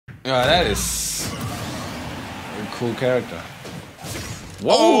Yeah, that is a cool character.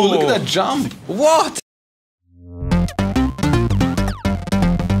 Whoa, look at that jump! What?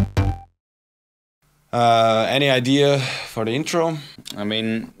 Any idea for the intro? I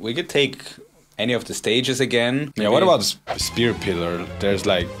mean, we could take any of the stages again. Yeah, what about the Spear Pillar? There's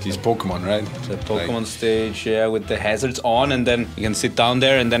like these Pokemon, right? The Pokemon stage, yeah, with the hazards on, and then you can sit down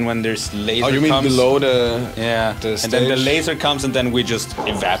there, and then when there's laser Oh, you mean comes, below the... yeah, the and then the stage? laser comes, and then we just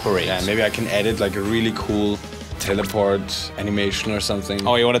evaporate. Yeah, maybe I can edit like a really cool teleport animation or something.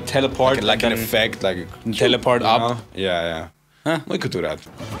 Oh, you want to teleport? like an and then effect, like... teleport you up? know? Yeah, yeah. Huh? We could do that.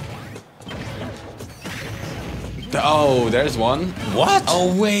 Oh, there's one. What?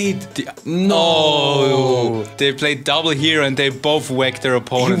 Oh, wait. No! No! They played double here, and they both whacked their He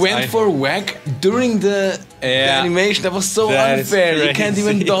opponents. went for whack during the animation. That was so That is unfair. You can't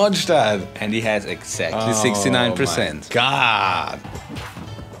even crazy. dodge that. And he has exactly Oh 69%. my God.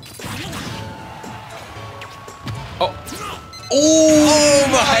 Oh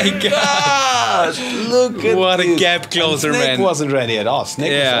my God! Look at What a this. gap closer, And Snake man. wasn't ready at all.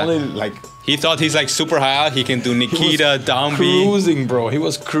 Snake Yeah. was only like He thought he's like super high. He can do he was Nikita, down B. cruising, bro. He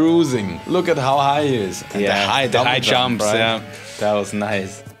was cruising. Look at how high he is. And Yeah, the high double jump, jumps. right? Yeah, that was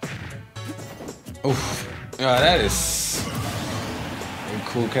nice. Oof. Yeah, that is a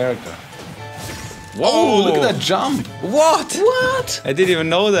cool character. Whoa! Oh, look at that jump. What? What? I didn't even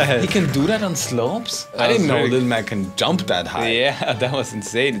know that. He can do that on slopes? I That didn't was know very- Little Mac can jump that high. Yeah, that was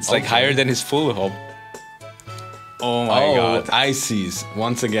insane. It's like Okay. higher than his full hop. Oh my Oh, god. Ices.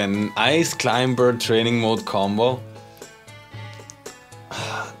 Once again, Ice Climber training mode combo.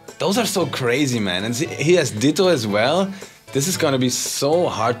 Those are so crazy, man. And see, he has Ditto as well. This is gonna be so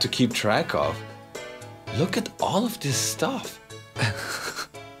hard to keep track of. Look at all of this stuff.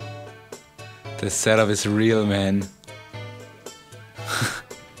 The setup is real, man.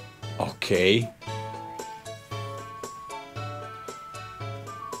 Okay.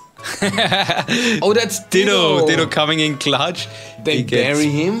 Oh, that's Ditto. Ditto coming in clutch. They He gets- bury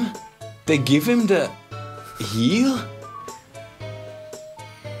him. They give him the heal.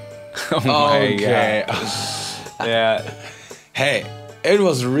 Oh my Okay. god. Yeah. Hey, it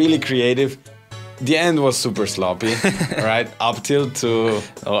was really creative. The end was super sloppy, right? Up tilt to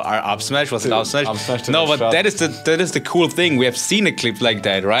Oh, our up smash was it up smash? Up smash to no, the but shot. that is the cool thing. We have seen a clip like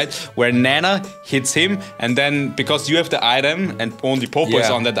that, right? Where Nana hits him, and then because you have the item and only Popo is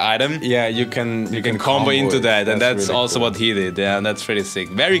Yeah. on that item, yeah, you can combo into it. that, and that's really also cool. what he did. Yeah, and that's pretty sick.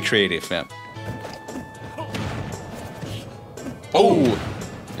 Very creative. Yeah. Oh,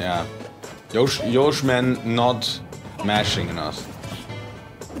 yeah. Yoshman not mashing enough.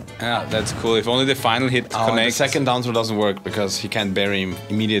 Yeah, that's cool. If only the final hit The connects. second down throw doesn't work because he can't bury him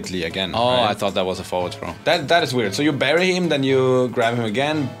immediately again. Oh, right? I thought that was a forward throw. That is weird. So you bury him, then you grab him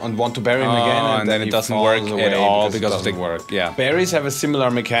again and want to bury him again, and then he it doesn't falls work away at all it because of the doesn't work. Yeah. Berries have a similar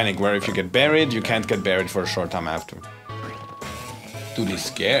mechanic where if you get buried, you can't get buried for a short time after. Dude, he's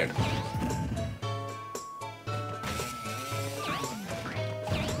scared.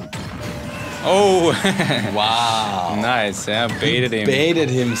 Oh, Wow. nice. Yeah, baited him. Baited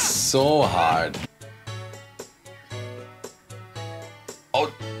him so hard.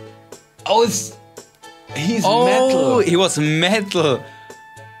 Oh, he's metal. He was metal.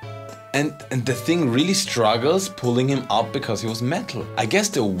 And the thing really struggles pulling him up because he was metal. I guess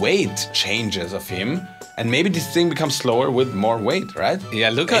the weight changes of him, and maybe this thing becomes slower with more weight, right? Yeah,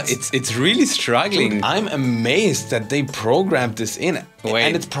 look at it's really struggling. Dude, I'm amazed that they programmed this in. Wait,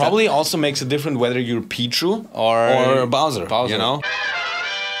 and it probably also makes a difference whether you're Pichu or Bowser, Bowser. you know?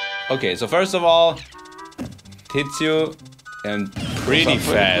 Okay, so first of all, hits you and pretty pretty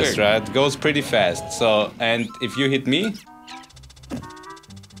fast, quick. right? Goes pretty fast. So, and if you hit me,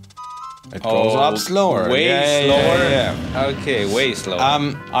 It goes up slower. Way Yeah, slower. yeah. Okay, way slower.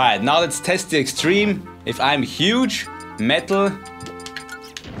 Um, all right, now let's test the extreme. If I'm huge, metal,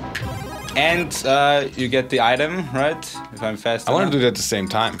 and you get the item, right? If I'm fast I want enough. to do that at the same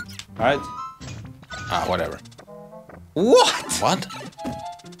time. All right. Whatever. What? What?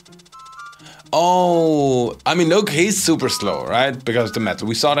 Oh, I mean, look, he's super slow, right? Because of the metal.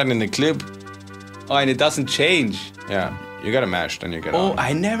 We saw that in the clip. Oh, and it doesn't change. Yeah, you gotta mash, then you get Oh, on.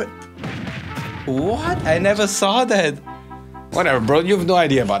 I never. What? I never saw that. Whatever, bro, you have no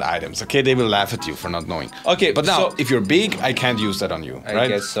idea about items, okay? They will laugh at you for not knowing. Okay, But now, so- if you're big, I can't use that on you, I right?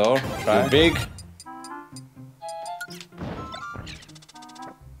 guess so. Try. You're big.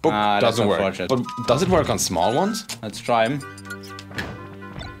 Boop, That's doesn't work. unfortunate. But does it work on small ones? Let's try him.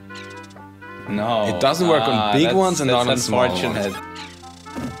 No. It doesn't work on big that's- ones and that's not on small ones. unfortunate.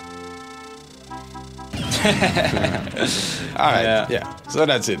 All right, Yeah. yeah. So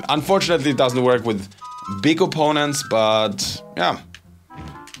that's it. Unfortunately, it doesn't work with big opponents, but yeah,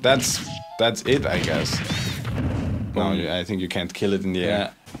 that's it, I guess. No, I think you can't kill it in the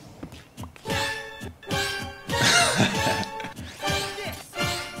air.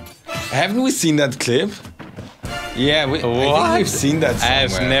 Haven't we seen that clip? Yeah, I think we've seen that somewhere. I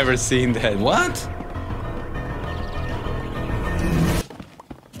have never seen that. What?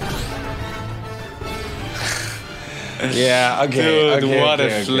 Yeah, okay. Dude, what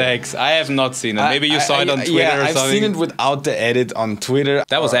a flex. I have not seen it. Maybe you saw it on Twitter or something. I've seen it without the edit on Twitter.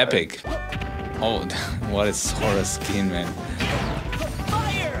 That was epic. Oh, what a Sora skin, man.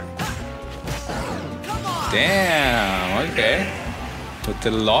 Damn, okay. With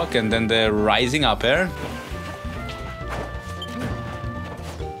the lock and then the rising up air.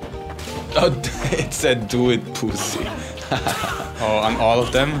 Oh, it said do it, pussy. Oh, on all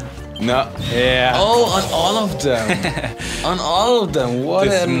of them? No. Yeah. Oh, on all of them. On all of them. What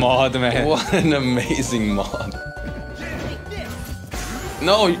this mod, man. What an amazing mod.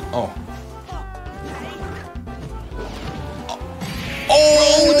 No. Oh.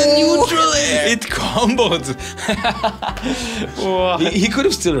 Oh, the neutral air. It comboed. he could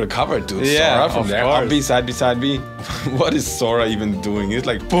have still recovered, dude. Yeah, Sora from there. Up B, side B, side B. What is Sora even doing? He's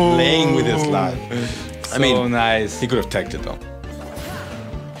like playing with his life. I mean, nice. He could have tagged it though.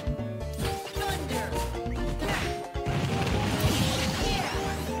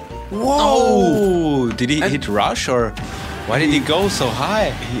 Whoa! Did he hit rush or why did he go so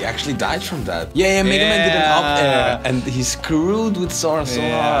high? He actually died from that. Yeah, Mega Man did an up air and he screwed with Sora so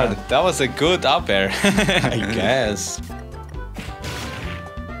hard. That was a good up air. I guess.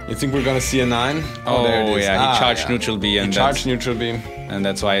 You think we're gonna see a 9? Oh, there it is. Yeah, he charged neutral B and charged neutral B. And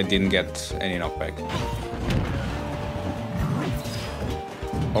that's why I didn't get any knockback.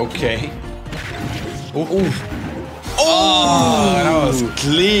 Okay. Ooh. Oh, that was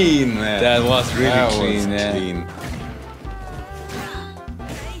clean, man. That was really clean.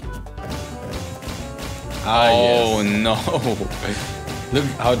 Oh no. Look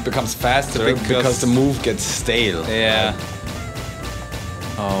how it becomes faster because the move gets stale. Yeah.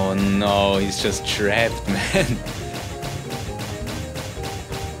 Oh no, he's just trapped, man.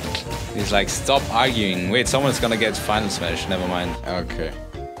 He's like, stop arguing. Wait, someone's gonna get final smash. Never mind. Okay.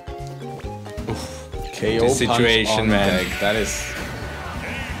 KO this situation, man. That is.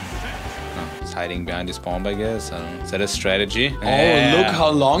 He's hiding behind his bomb, I guess. I don't know. Is that a strategy? Oh, look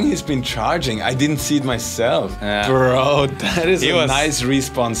how long he's been charging. I didn't see it myself. Bro, that is a nice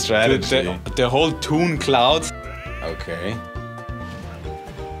respawn strategy. The whole Toon Cloud. Okay.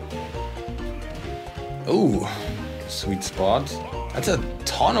 Ooh, sweet spot. That's a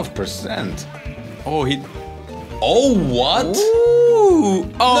ton of percent. Oh, he. Oh, what? Ooh.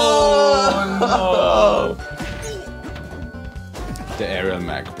 Oh no! The aerial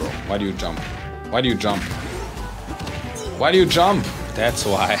mag, bro. Why do you jump? Why do you jump? Why do you jump? That's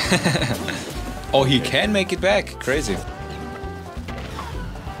why. Oh, he can make it back. Crazy.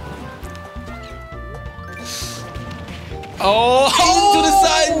 Oh, to the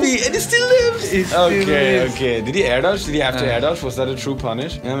side B, and he still lives. Okay. Did he air dodge? Did he have to air dodge? Was that a true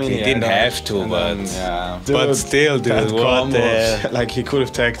punish? I mean, he didn't have to, but yeah. But still, dude, what the? Like he could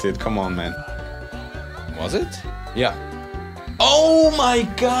have tagged it. Come on, man. Was it? Yeah. Oh my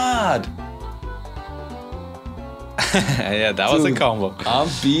god. Yeah, that was a combo.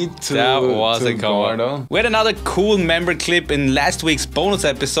 Upbeat to that was a combo. Gordo. We had another cool member clip in last week's bonus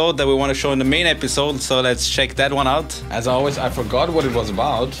episode that we want to show in the main episode, so let's check that one out. As always, I forgot what it was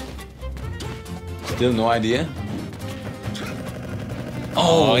about. Still no idea.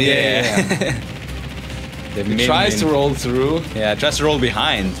 Oh yeah. He tries to roll through. Yeah, just roll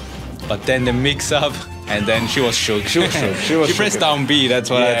behind. But then the mix-up. And then she was shook. She pressed down B, that's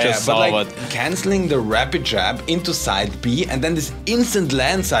what I just saw. But like canceling the rapid jab into side B and then this instant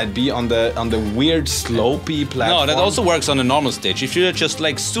land side B on the weird slopey platform. No, that also works on a normal stage. If you're just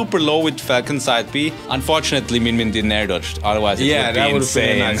like super low with Falcon side B, unfortunately Min Min didn't air dodge. Otherwise it would be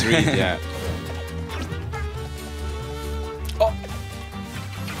insane. Been a nice read, yeah. Oh.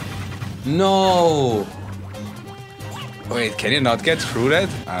 No. Wait, can you not get through that?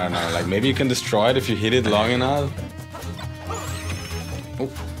 I don't know, like maybe you can destroy it if you hit it long enough. Oh.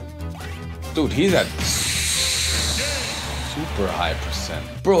 Dude, he's at super high percent.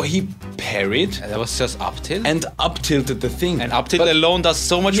 Bro, he parried. That was just up tilt? And up tilted the thing. And up tilt alone does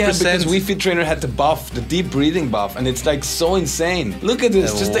so much percent. Because Wii Fit Trainer had the buff, the deep breathing buff, and it's like so insane. Look at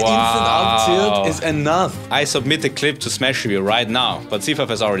this, just the instant up tilt is enough. I submit the clip to Smash Review right now, but C5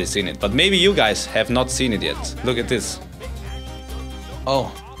 has already seen it. But maybe you guys have not seen it yet. Look at this.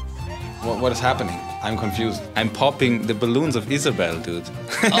 Oh, what is happening? I'm confused. I'm popping the balloons of Isabel, dude.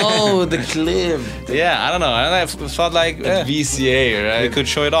 Oh, the clip. Yeah, I don't know. I thought like VCA, right? we could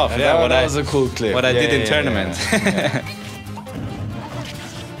show it off. Yeah, that was a cool clip. What I Yeah, did in yeah, tournament. yeah.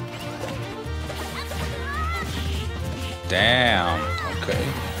 Damn. Okay.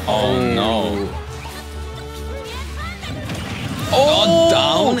 Oh no. Oh,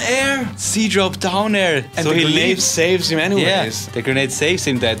 down air? C drop down air. And so the he grenade leaves. saves him anyways. Yeah, the grenade saves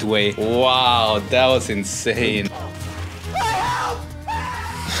him that way. Wow, that was insane.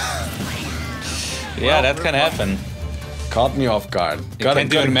 Yeah, that can happen. Caught me off guard. You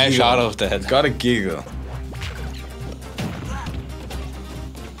can't even mash giggle. out of that. Gotta giggle.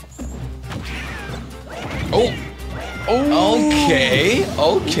 Oh. Oh. Okay.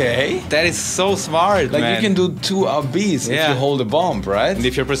 Okay. That is so smart, Like man. you can do 2 RBs if Yeah. you hold a bomb, right? And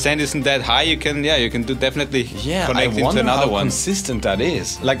if your percent isn't that high, you can do definitely Yeah, connect I into wonder another how one. consistent that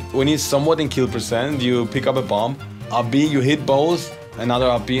is. Like when he's somewhat in kill percent, you pick up a bomb, RB, you hit both, another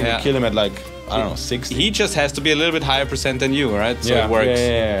RB, and Yeah. you kill him at like, I don't know, 60. He just has to be a little bit higher percent than you, right? So it works.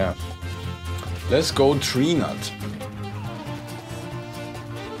 Yeah. Let's go Tree Nut.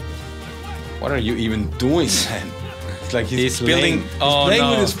 What are you even doing, man? It's like he's He's building- oh, playing no.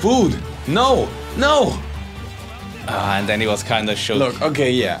 with his food. No, no. And then he was kind of shook. Look,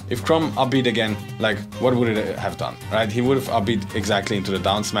 okay, yeah. If Chrome upbeat again, like, what would it have done, right? He would have upbeat exactly into the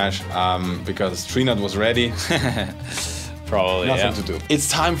down smash, because Tree Nut was ready. Probably, Nothing yeah. to do. It's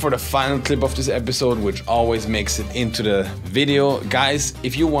time for the final clip of this episode, which always makes it into the video. Guys,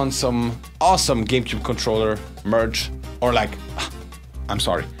 if you want some awesome GameCube controller merch, or like, I'm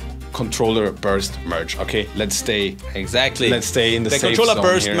sorry, controller burst merch, okay? Let's stay Exactly. Let's stay in the safe controller zone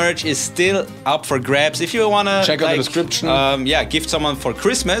burst here. merch is still up for grabs. If you wanna Check out the description. Yeah, gift someone for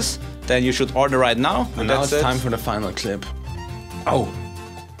Christmas, then you should order right now. And now it's time for the final clip. Oh,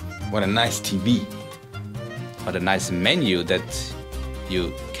 what a nice TV. What a nice menu that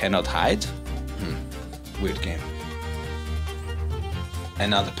you cannot hide. Weird game.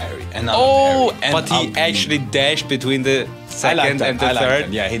 Another parry. Another Oh, parry. but he up. actually dashed between the I second like that. and the I like third.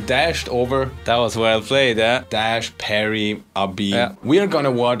 that. Yeah, he dashed over. That was well played, yeah. Dash, parry, RB. Yeah. We are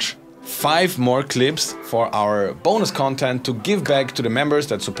gonna watch 5 more clips for our bonus content to give back to the members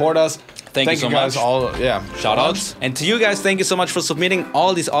that support us. Thank you so guys much. all, yeah. Shout outs. And to you guys, thank you so much for submitting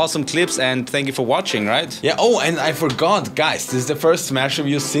all these awesome clips and thank you for watching, right? Yeah, oh, and I forgot, guys, this is the first Smash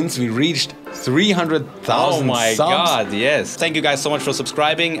review since we reached 300,000 Oh my subs. god, yes. Thank you guys so much for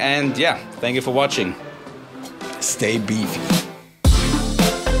subscribing and yeah, thank you for watching. Stay beefy.